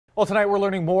Well, tonight we're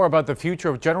learning more about the future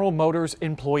of General Motors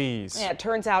employees. Yeah, it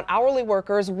turns out hourly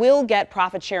workers will get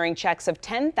profit-sharing checks of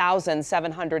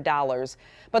 $10,700.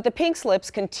 But the pink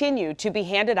slips continue to be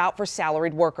handed out for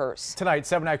salaried workers. Tonight,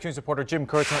 7 Action News reporter Jim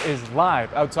Kurtzner is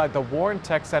live outside the Warren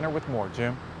Tech Center with more.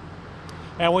 Jim.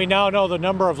 And we now know the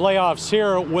number of layoffs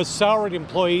here with salaried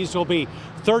employees will be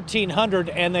 1,300,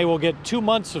 and they will get 2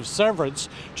 months of severance.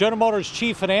 General Motors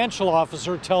chief financial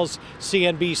officer tells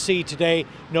CNBC today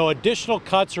no additional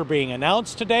cuts are being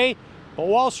announced today, but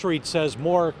Wall Street says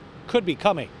more could be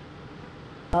coming.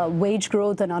 Wage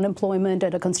growth and unemployment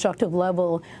at a constructive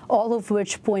level, all of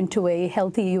which point to a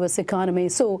healthy U.S. economy.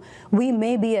 So we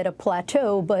may be at a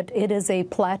plateau, but it is a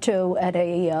plateau at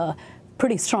a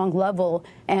pretty strong level,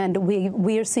 and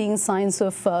we are seeing signs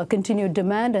of continued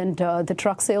demand, and the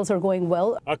truck sales are going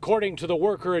well. According to the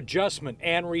worker adjustment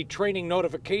and retraining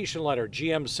notification letter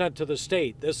GM sent to the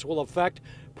state, this will affect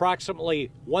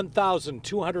approximately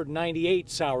 1,298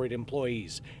 salaried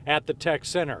employees at the tech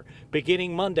center.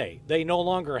 Beginning Monday, they no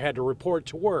longer had to report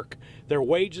to work. Their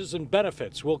wages and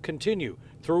benefits will continue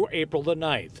through April the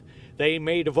 9th. They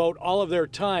may devote all of their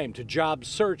time to job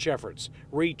search efforts,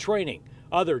 retraining,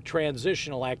 other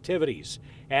transitional activities.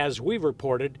 As we've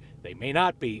reported, they may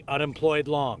not be unemployed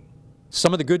long.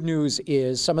 Some of the good news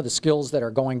is some of the skills that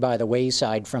are going by the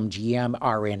wayside from GM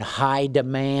are in high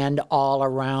demand all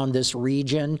around this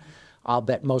region. I'll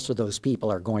bet most of those people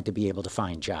are going to be able to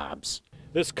find jobs.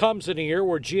 This comes in a year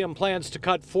where GM plans to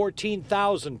cut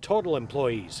 14,000 total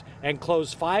employees and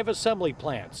close 5 assembly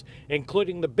plants,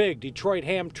 including the big Detroit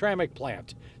Hamtramck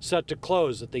plant, set to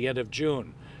close at the end of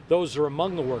June. Those are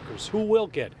among the workers who will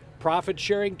get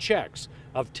profit-sharing checks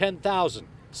of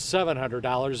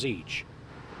 $10,700 each.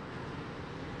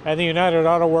 And the United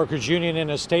Auto Workers Union in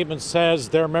a statement says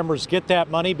their members get that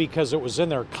money because it was in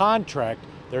their contract.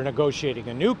 They're negotiating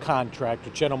a new contract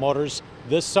with General Motors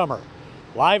this summer.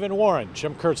 Live in Warren,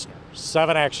 Jim Kurtzner,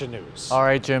 7 Action News. All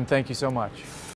right, Jim, thank you so much.